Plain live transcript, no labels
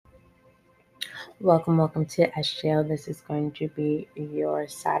Welcome to SGL. This is going to be your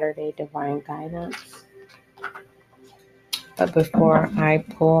Saturday Divine Guidance. But before I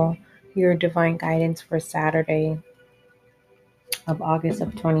pull your Divine Guidance for Saturday of August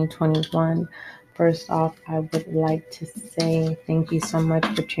of 2021, first off, I would like to say thank you so much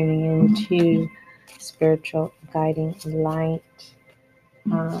for tuning in to Spiritual Guiding Light.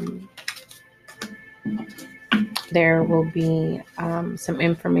 There will be some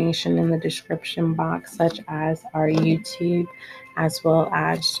information in the description box, such as our YouTube, as well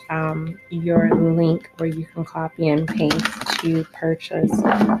as your link where you can copy and paste to purchase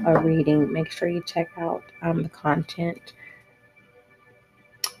a reading. Make sure you check out the content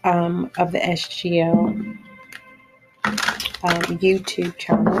of the SGL YouTube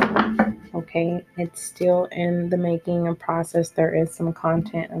channel. Okay, it's still in the making and process. There is some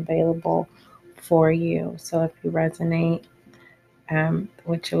content available for you. So if you resonate,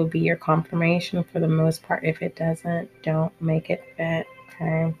 which will be your confirmation for the most part. If it doesn't, don't make it fit.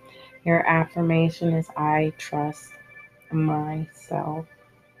 Okay. Your affirmation is I trust myself.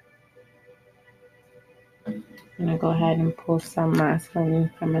 I'm going to go ahead and pull some masculine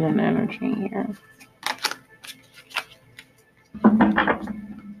and feminine energy here.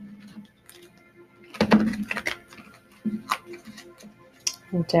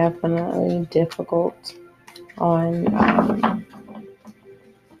 Definitely difficult on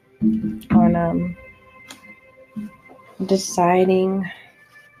deciding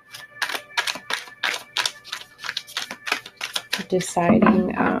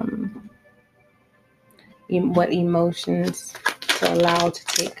what emotions to allow to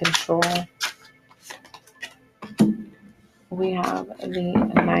take control. We have the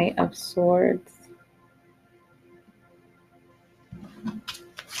Knight of Swords.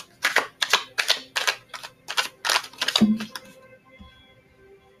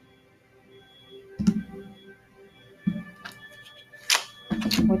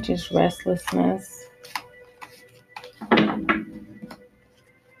 Which is restlessness. And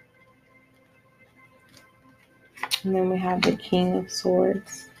then we have the King of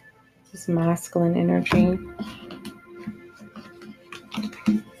Swords. This is masculine energy.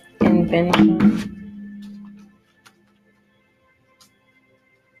 Invention.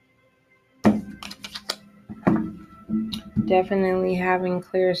 Definitely having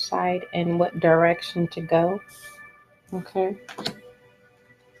clear sight in what direction to go. Okay.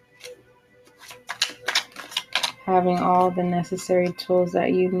 Having all the necessary tools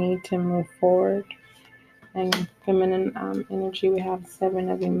that you need to move forward. And feminine energy, we have 7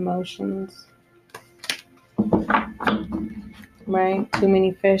 of emotions. Right? Too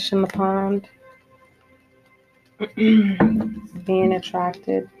many fish in the pond. Being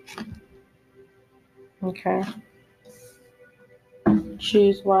attracted. Okay.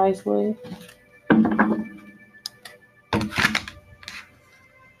 Choose wisely.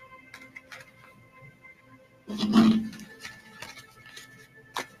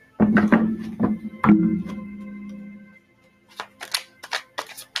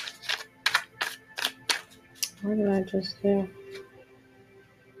 What did I just do?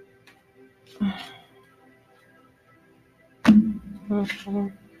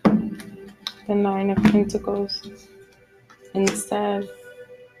 Okay. The 9 of Pentacles instead.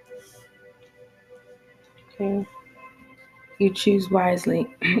 Okay. You choose wisely.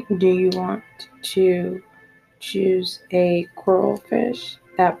 Do you want to choose a coral fish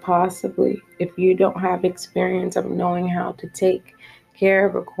that possibly, if you don't have experience of knowing how to take care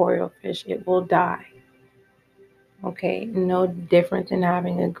of a coral fish, it will die? Okay, no different than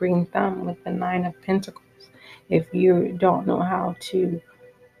having a green thumb with the 9 of Pentacles. If you don't know how to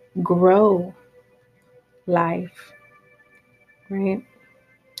grow life, right,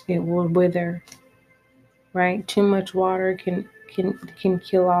 it will wither, right? Too much water can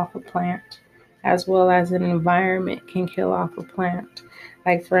kill off a plant, as well as an environment can kill off a plant.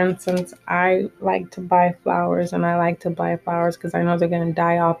 Like, for instance, I like to buy flowers, and I like to buy flowers because I know they're going to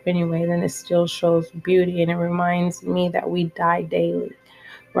die off anyway. Then it still shows beauty, and it reminds me that we die daily,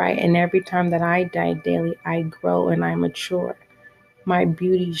 right? And every time that I die daily, I grow and I mature. My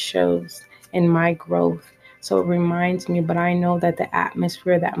beauty shows in my growth. So it reminds me, but I know that the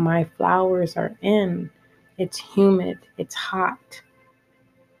atmosphere that my flowers are in, it's humid, it's hot.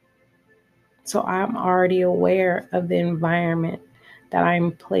 So I'm already aware of the environment that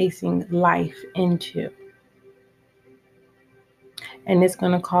I'm placing life into. And it's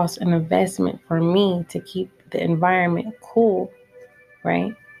going to cost an investment for me to keep the environment cool,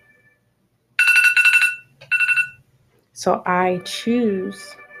 right? So I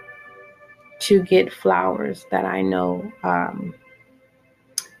choose to get flowers that I know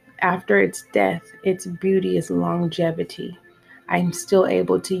After its death, its beauty is longevity. I'm still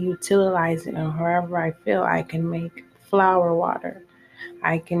able to utilize it, and however I feel, I can make flower water.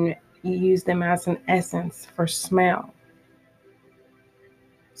 I can use them as an essence for smell.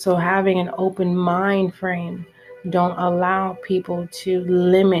 So having an open mind frame, don't allow people to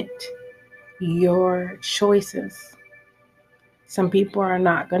limit your choices. Some people are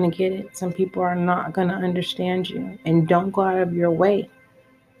not going to get it. Some people are not going to understand you. And don't go out of your way,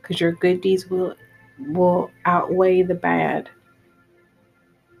 because your good deeds will outweigh the bad.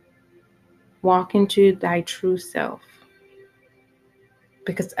 Walk into thy true self,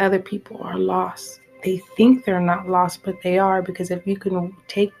 because other people are lost. They think they're not lost, but they are, because if you can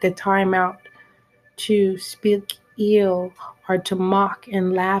take the time out to speak ill or to mock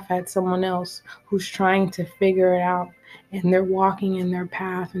and laugh at someone else who's trying to figure it out, and they're walking in their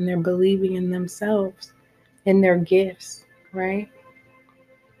path and they're believing in themselves, in their gifts, right?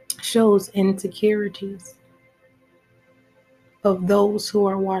 Shows insecurities of those who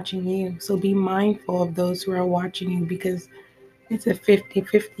are watching you. So be mindful of those who are watching you, because it's a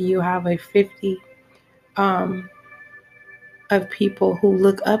 50-50. You have a 50 of people who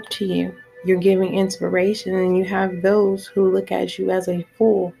look up to you. You're giving inspiration, and you have those who look at you as a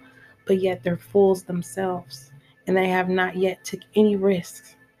fool, but yet they're fools themselves, and they have not yet took any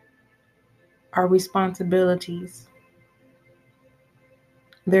risks or responsibilities.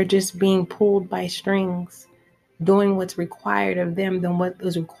 They're just being pulled by strings, doing what's required of them than what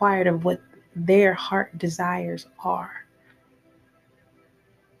is required of what their heart desires are.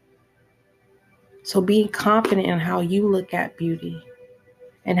 So be confident in how you look at beauty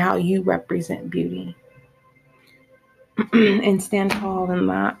and how you represent beauty. And stand tall in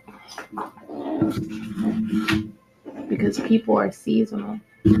that, because people are seasonal.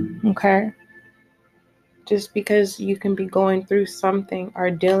 Okay? Just because you can be going through something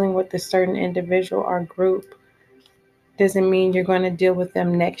or dealing with a certain individual or group doesn't mean you're going to deal with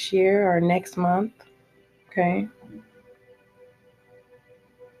them next year or next month. Okay?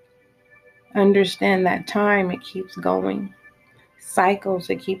 Understand that time, it keeps going. Cycles,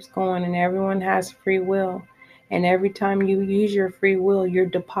 it keeps going, and everyone has free will. And every time you use your free will, you're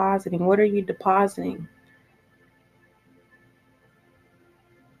depositing. What are you depositing?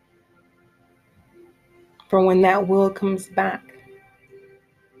 For when that will comes back.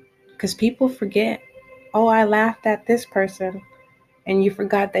 Because people forget, oh, I laughed at this person, and you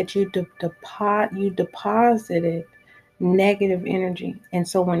forgot that you deposited negative energy. And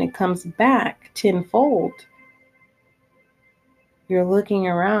so when it comes back tenfold, you're looking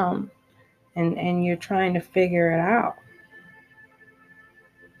around and you're trying to figure it out.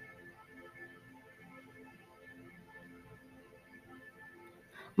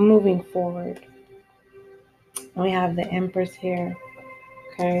 Moving forward, we have the Empress here.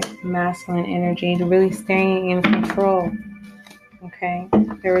 Okay, masculine energy, really staying in control. Okay,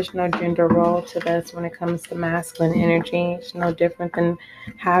 there is no gender role to this when it comes to masculine energy. It's no different than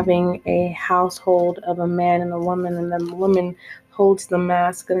having a household of a man and a woman, and the woman holds the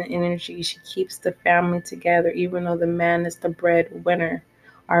masculine energy. She keeps the family together, even though the man is the breadwinner,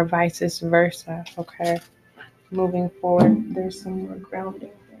 or vice versa. Okay, moving forward, there's some more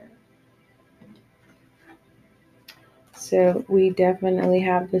grounding here. So we definitely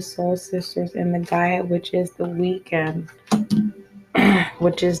have the Soul Sisters in the Gaia, which is the weekend.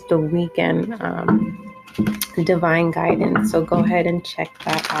 Divine guidance. So go ahead and check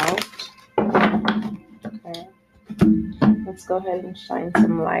that out. Okay. Let's go ahead and shine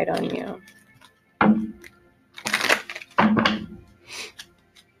some light on you.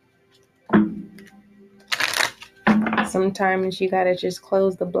 Sometimes you gotta just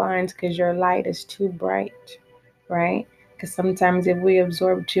close the blinds because your light is too bright, right? Because sometimes if we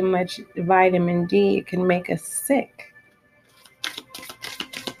absorb too much vitamin D, it can make us sick.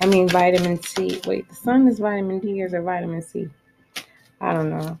 I mean vitamin C. Wait, the sun is vitamin D or is it vitamin C? I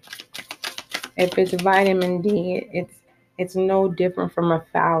don't know. If it's vitamin D, it's no different from a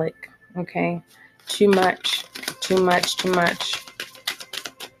phallic, okay? Too much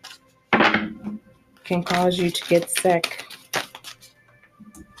can cause you to get sick.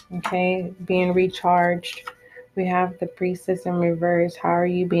 Okay, being recharged. We have the Priestess in reverse. How are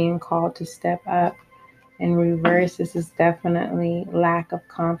you being called to step up? In reverse, this is definitely lack of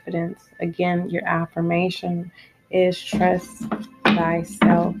confidence. Again, your affirmation is trust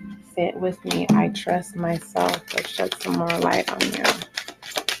thyself. Say it with me. I trust myself. Let's shed some more light on you.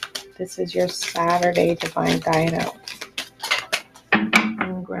 This is your Saturday divine guidance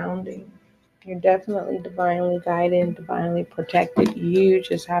and grounding. You're definitely divinely guided, divinely protected. You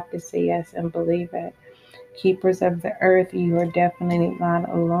just have to say yes and believe it. Keepers of the earth, you are definitely not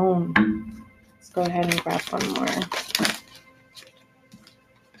alone. Let's go ahead and grab one more.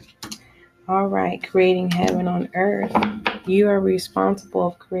 All right, creating heaven on earth. You are responsible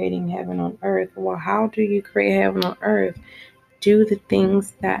of creating heaven on earth. Well, how do you create heaven on earth? Do the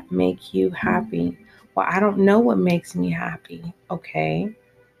things that make you happy. Well, I don't know what makes me happy. Okay.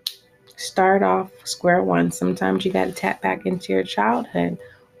 Start off square one. Sometimes you got to tap back into your childhood.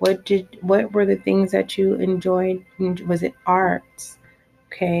 What were the things that you enjoyed? Was it arts?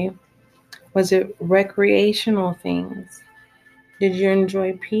 Okay. Was it recreational things? Did you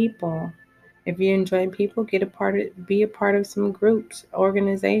enjoy people? If you enjoy people, be a part of some groups,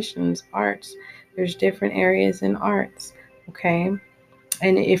 organizations, arts. There's different areas in arts. Okay.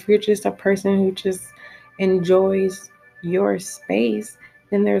 And if you're just a person who just enjoys your space,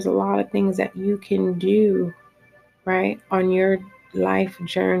 then there's a lot of things that you can do, right, on your life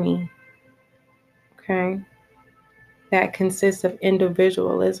journey, okay, that consists of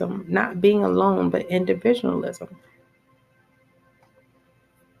individualism, not being alone, but individualism.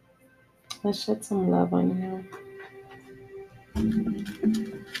 Let's shed some love on you,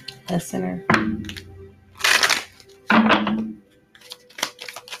 listener.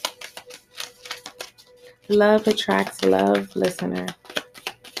 Love attracts love, listener.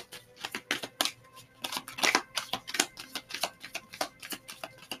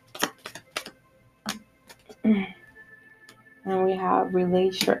 And we have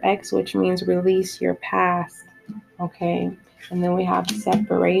release your ex, which means release your past. Okay. And then we have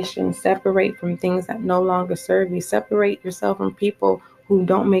separation. Separate from things that no longer serve you. Separate yourself from people who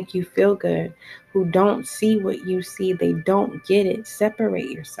don't make you feel good, who don't see what you see. They don't get it. Separate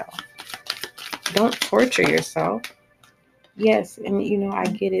yourself. Don't torture yourself. Yes. And, I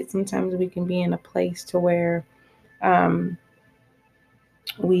get it. Sometimes we can be in a place to where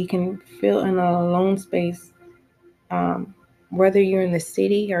we can feel in a alone space. Whether you're in the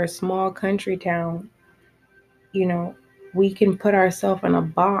city or a small country town, we can put ourselves in a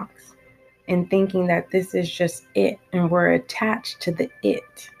box and thinking that this is just it, and we're attached to the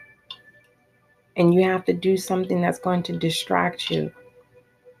it. And you have to do something that's going to distract you,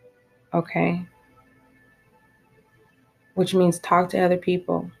 okay? Which means talk to other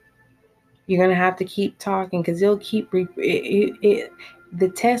people. You're going to have to keep talking because the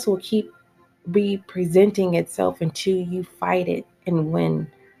test will keep presenting itself until you fight it and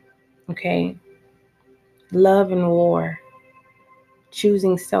win, okay? Love and war.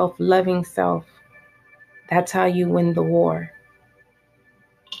 Choosing self, loving self. That's how you win the war.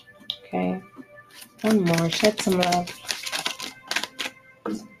 Okay. One more. Shed some love.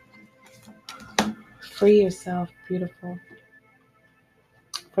 Free yourself, beautiful.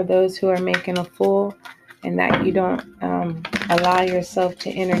 For those who are making a fool and that you don't allow yourself to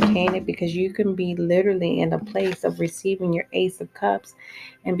entertain it, because you can be literally in a place of receiving your Ace of Cups,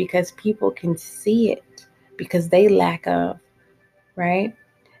 and because people can see it, because they lack of, right?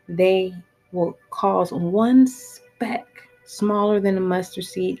 They will cause one speck smaller than a mustard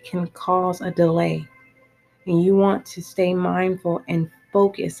seed can cause a delay. And you want to stay mindful and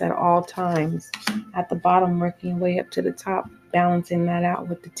focus at all times. At the bottom, working your way up to the top, balancing that out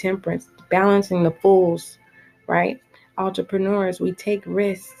with the temperance, balancing the fools, right? Entrepreneurs, we take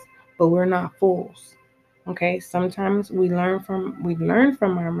risks, but we're not fools. Okay, sometimes we learn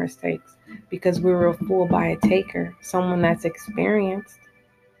from our mistakes because we were fooled by a taker, someone that's experienced,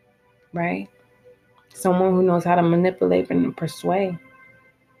 right? Someone who knows how to manipulate and persuade.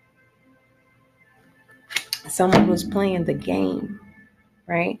 Someone who's playing the game,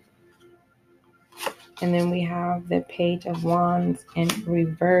 right? And then we have the Page of Wands in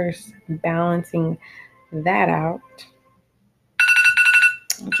reverse, balancing that out.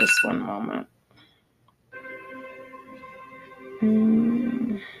 Just one moment.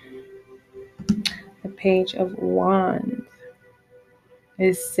 The Page of Wands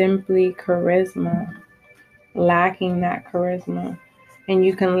is simply charisma, lacking that charisma. And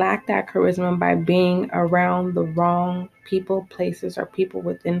you can lack that charisma by being around the wrong people, places, or people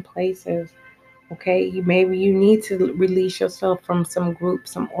within places. Okay, maybe you need to release yourself from some group,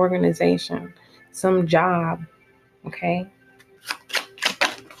 some organization, some job. Okay.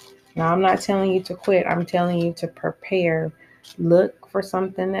 Now, I'm not telling you to quit. I'm telling you to prepare. Look for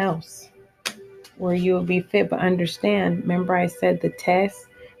something else where you will be fit. But understand, remember I said the test,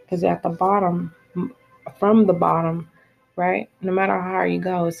 because at the bottom, from the bottom, right? No matter how high you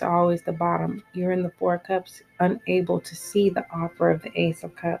go, it's always the bottom. You're in the Four of Cups, unable to see the offer of the Ace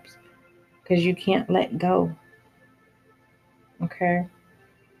of Cups because you can't let go. Okay?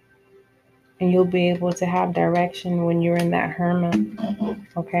 And you'll be able to have direction when you're in that Hermit.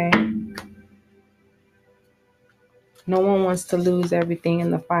 Okay? No one wants to lose everything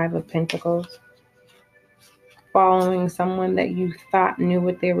in the Five of Pentacles. Following someone that you thought knew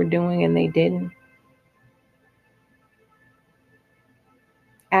what they were doing and they didn't.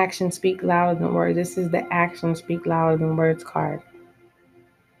 Actions speak louder than words. This is the actions speak louder than words card.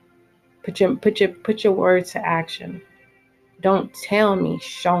 Put your words to action. Don't tell me,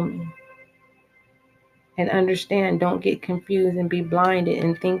 show me. And understand, don't get confused and be blinded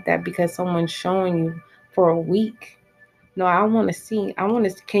and think that because someone's showing you for a week. No, I want to see.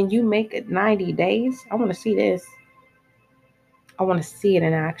 Can you make it 90 days? I want to see this. I want to see it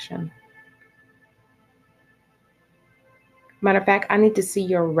in action. Matter of fact, I need to see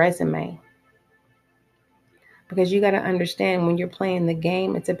your resume. Because you got to understand, when you're playing the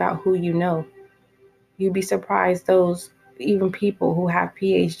game, it's about who you know. You'd be surprised even people who have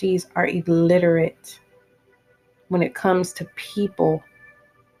PhDs are illiterate when it comes to people.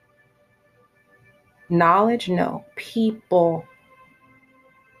 Knowledge, no. People.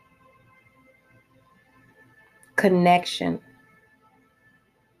 Connection.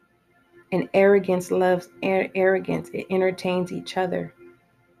 And arrogance loves arrogance. It entertains each other.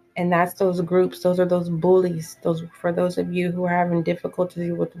 And that's those groups. Those are those bullies. For those of you who are having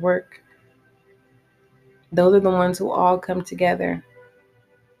difficulty with work. Those are the ones who all come together.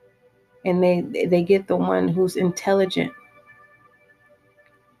 And they get the one who's intelligent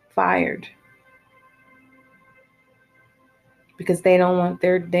fired. Because they don't want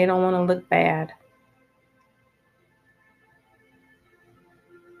to look bad.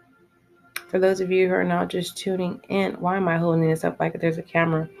 For those of you who are now just tuning in, why am I holding this up like there's a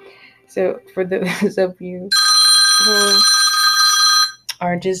camera? So for those of you who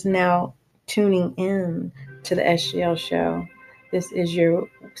are just now tuning in to the SGL show, this is your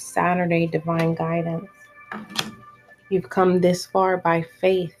Saturday divine guidance. You've come this far by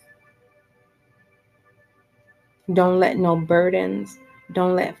faith. Don't let no burdens,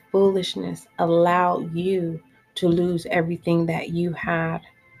 don't let foolishness allow you to lose everything that you had.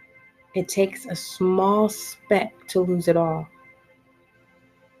 It takes a small speck to lose it all.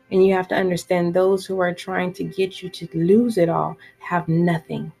 And you have to understand, those who are trying to get you to lose it all have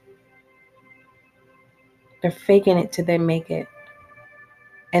nothing. They're faking it till they make it.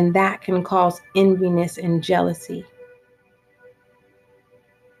 And that can cause enviness and jealousy.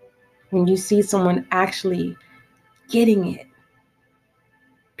 When you see someone actually getting it,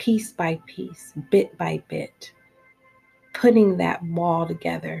 piece by piece, bit by bit, putting that wall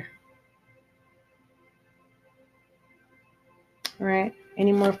together. All right?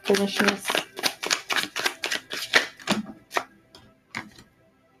 Any more foolishness?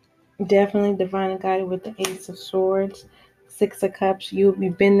 Definitely divinely guided with the Ace of Swords, Six of Cups. You've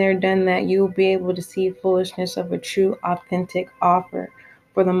been there, done that. You'll be able to see foolishness of a true, authentic offer.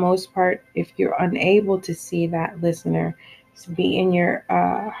 For the most part, if you're unable to see that, listener, so be in your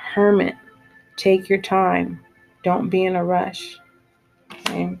hermit. Take your time. Don't be in a rush.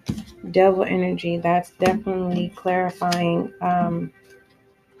 Okay? Devil energy, that's definitely clarifying.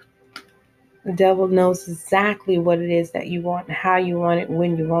 The devil knows exactly what it is that you want, how you want it,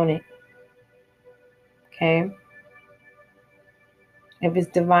 when you want it. Okay? If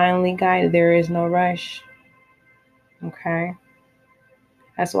it's divinely guided, there is no rush. Okay?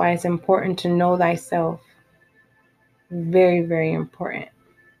 That's why it's important to know thyself. Very, very important.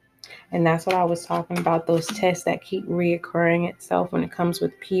 And that's what I was talking about, those tests that keep reoccurring itself when it comes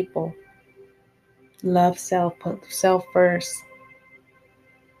with people. Love self, put self first,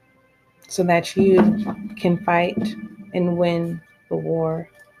 so that you can fight and win the war.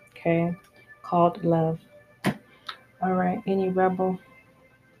 Okay? Called love. All right, any rebel?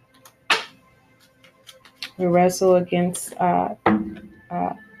 We wrestle against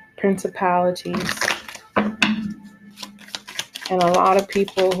principalities. And a lot of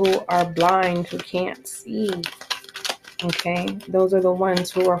people who are blind, who can't see. Okay? Those are the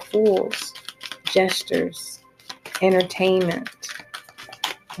ones who are fools, jesters, entertainment.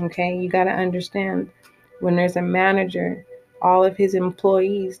 Okay? You got to understand, when there's a manager, all of his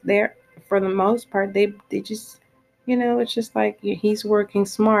employees, they're, for the most part, they just, it's just like he's working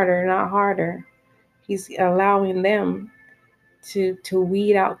smarter, not harder. He's allowing them to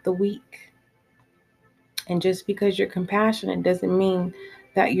weed out the weak. And just because you're compassionate doesn't mean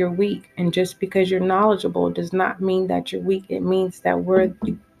that you're weak. And just because you're knowledgeable does not mean that you're weak. It means that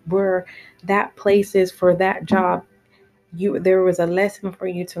where that place is for that job, there was a lesson for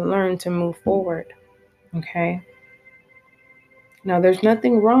you to learn to move forward. Okay? Now, there's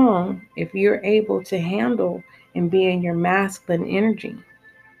nothing wrong if you're able to handle and be in your masculine energy,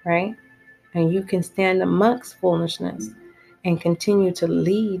 right? And you can stand amongst foolishness and continue to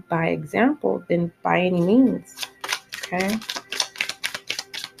lead by example, then by any means. Okay.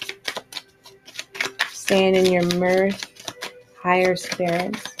 Stand in your mirth, higher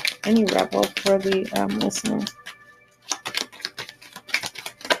spirits. Any rebel for the listener.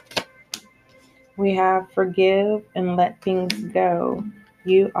 We have forgive and let things go.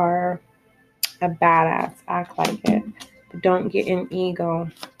 You are a badass. Act like it. But don't get in ego.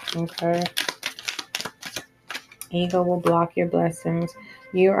 Okay. Ego will block your blessings.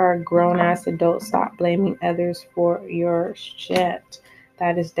 You are a grown-ass adult. Stop blaming others for your shit.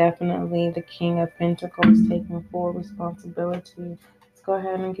 That is definitely the King of Pentacles taking full responsibility. Let's go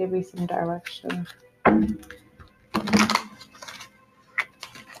ahead and give you some direction.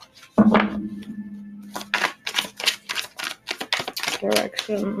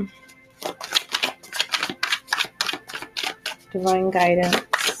 Direction. Divine guidance.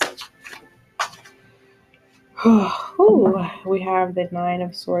 Ooh, we have the Nine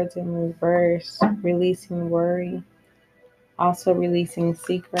of Swords in reverse. Releasing worry. Also releasing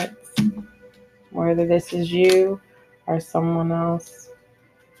secrets. Whether this is you or someone else.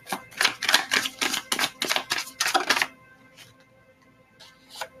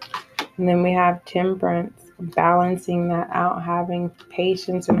 And then we have Temperance, balancing that out, having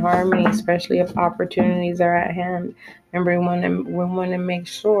patience and harmony, especially if opportunities are at hand. Remember, we want to make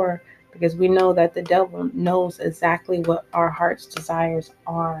sure, because we know that the devil knows exactly what our heart's desires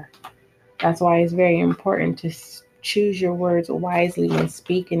are. That's why it's very important to choose your words wisely and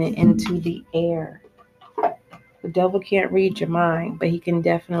speaking it into the air. The devil can't read your mind, but he can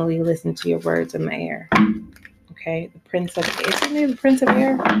definitely listen to your words in the air. Okay, the Prince of Air. Isn't he the Prince of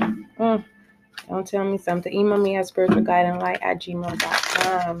Air? Don't tell me something. Email me at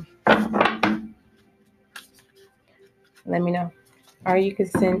spiritualguidinglight@gmail.com. Let me know. Or you can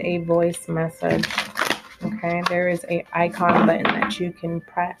send a voice message. Okay, there is a icon button that you can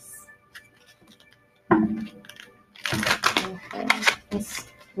press. Okay, let's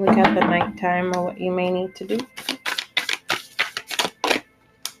look at the nighttime or what you may need to do.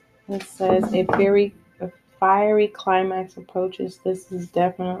 It says a fiery climax approaches. This is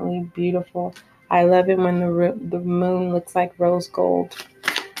definitely beautiful. I love it when the moon looks like rose gold.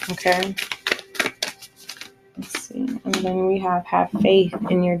 Okay. Let's see. And then we have faith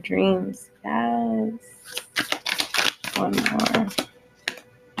in your dreams. Yes. One more.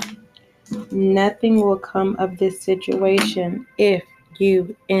 Nothing will come of this situation if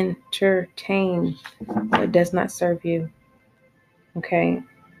you entertain what does not serve you. Okay.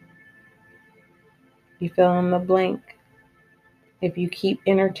 You fill in the blank. If you keep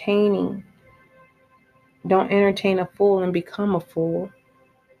entertaining, don't entertain a fool and become a fool.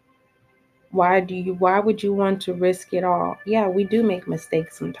 Why would you want to risk it all? Yeah, we do make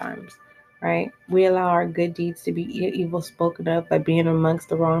mistakes sometimes, right? We allow our good deeds to be evil spoken of by being amongst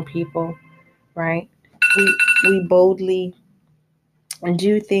the wrong people, right? We boldly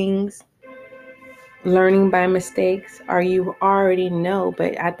do things, learning by mistakes, or you already know,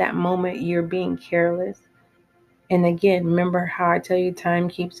 but at that moment you're being careless. And again, remember how I tell you time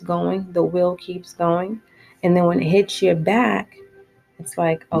keeps going, the wheel keeps going. And then when it hits you back, it's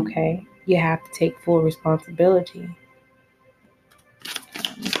like, okay, you have to take full responsibility.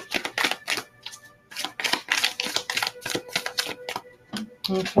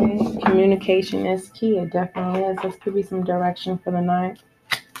 Okay, communication is key. It definitely is. Let's give you some direction for the night.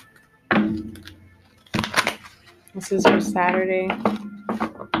 This is for Saturday.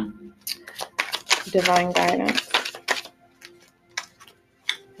 Divine guidance.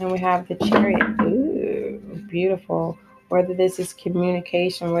 And we have the Chariot. Ooh, beautiful. Whether this is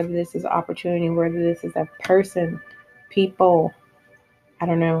communication, whether this is opportunity, whether this is a person, people, I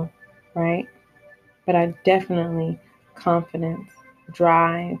don't know, right? But I definitely confidence,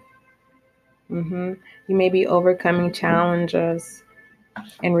 drive. You may be overcoming challenges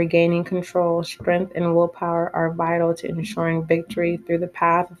and regaining control. Strength and willpower are vital to ensuring victory through the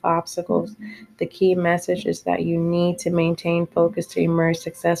path of obstacles. The key message is that you need to maintain focus to emerge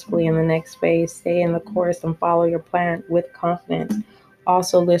successfully in the next phase. Stay in the course and follow your plan with confidence.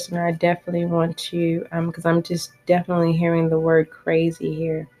 Also, listener, I definitely want to, because I'm just definitely hearing the word crazy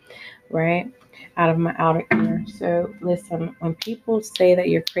here, right? Out of my outer ear. So listen, when people say that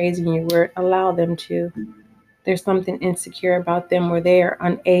you're crazy in your word, allow them to. There's something insecure about them where they are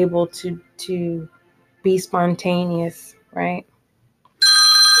unable to be spontaneous, right?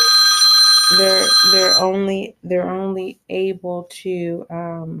 They're only able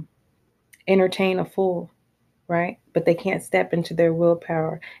to entertain a fool, right? But they can't step into their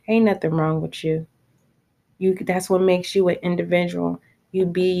willpower. Ain't nothing wrong with you. That's what makes you an individual. You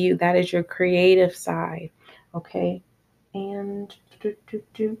be you. That is your creative side. Okay. And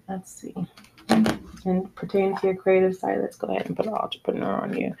let's see. And pertaining to your creative side, let's go ahead and put an entrepreneur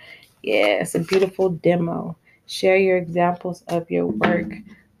on you. Yeah, it's a beautiful demo. Share your examples of your work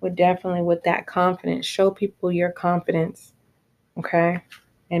with that confidence. Show people your confidence, okay?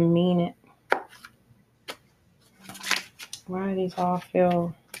 And mean it. Why do these all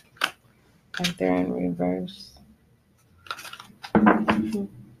feel like they're in reverse?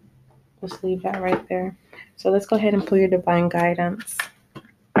 Let's leave that right there. So let's go ahead and pull your divine guidance.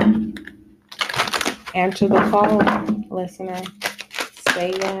 Answer the call, listener.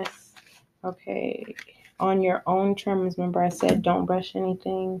 Say yes. Okay. On your own terms. Remember I said don't rush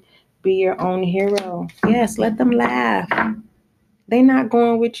anything. Be your own hero. Yes, let them laugh. They not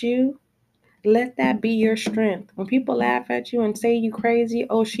going with you. Let that be your strength. When people laugh at you and say you crazy,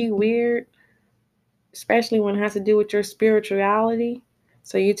 oh, she weird, especially when it has to do with your spirituality.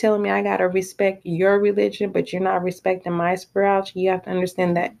 So you telling me I got to respect your religion, but you're not respecting my spirituality. You have to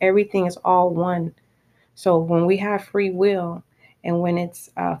understand that everything is all one. So when we have free will and when it's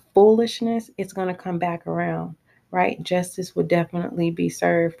foolishness, it's going to come back around, right? Justice will definitely be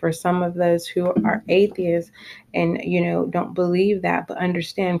served for some of those who are atheists and, don't believe that, but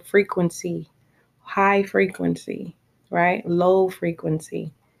understand frequency, high frequency, right? Low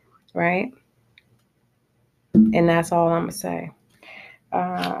frequency, right? And that's all I'm going to say.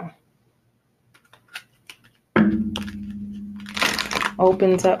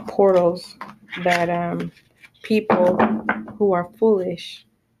 Opens up portals that people who are foolish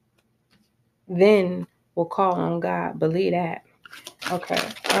then will call on God. Believe that. Okay.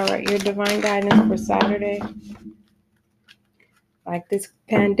 All right. Your divine guidance for Saturday. Like this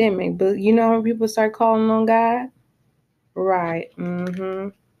pandemic. But you know when people start calling on God? Right.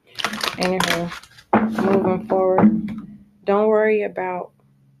 Anyhow, moving forward. Don't worry about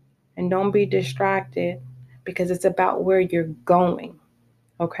and don't be distracted because it's about where you're going.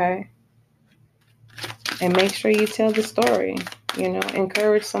 Okay? And make sure you tell the story.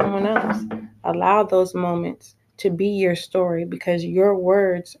 Encourage someone else. Allow those moments to be your story because your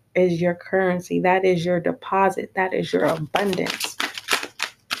words is your currency. That is your deposit. That is your abundance.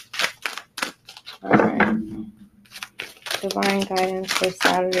 All right. Divine guidance for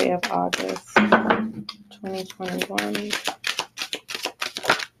Saturday of August 2021.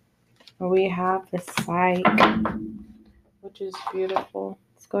 We have the Psyche, which is beautiful.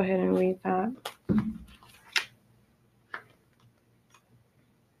 Let's go ahead and read that.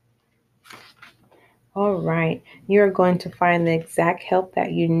 All right. You're going to find the exact help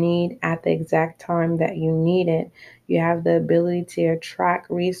that you need at the exact time that you need it. You have the ability to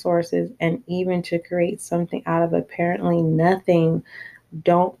attract resources and even to create something out of apparently nothing.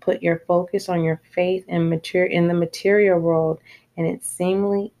 Don't put your focus on your faith and in the material world and its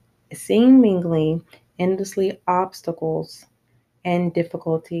seemingly endlessly obstacles and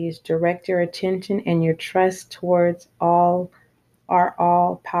difficulties. Direct your attention and your trust towards our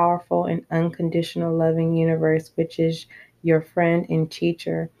all powerful and unconditional loving universe, which is your friend and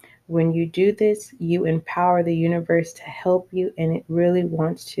teacher. When you do this, you empower the universe to help you, and it really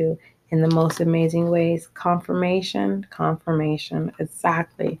wants to in the most amazing ways. Confirmation,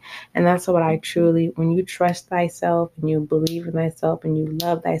 exactly. And that's what I truly, when you trust thyself and you believe in thyself and you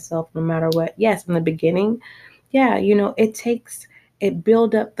love thyself no matter what. Yes, in the beginning, yeah, it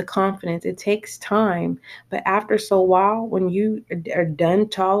build up the confidence. It takes time. But after so a while, when you are done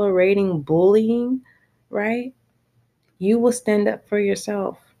tolerating bullying, right, you will stand up for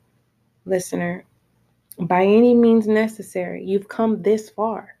yourself, listener, by any means necessary. You've come this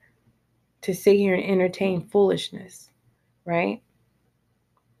far to sit here and entertain foolishness, right?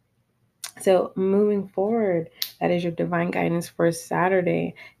 So moving forward, that is your divine guidance for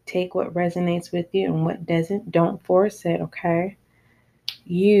Saturday. Take what resonates with you and what doesn't. Don't force it, okay?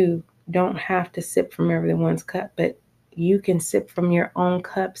 You don't have to sip from everyone's cup, but you can sip from your own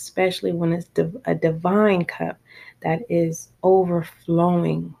cup, especially when it's a divine cup that is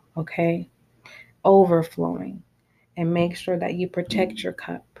overflowing, okay? Overflowing. And make sure that you protect your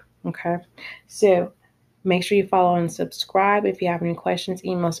cup, okay? So make sure you follow and subscribe. If you have any questions,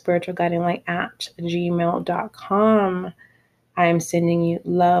 email spiritualguidinglight@gmail.com. I am sending you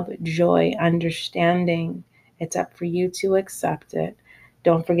love, joy, understanding. It's up for you to accept it.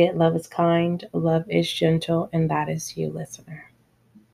 Don't forget, love is kind, love is gentle, and that is you, listener.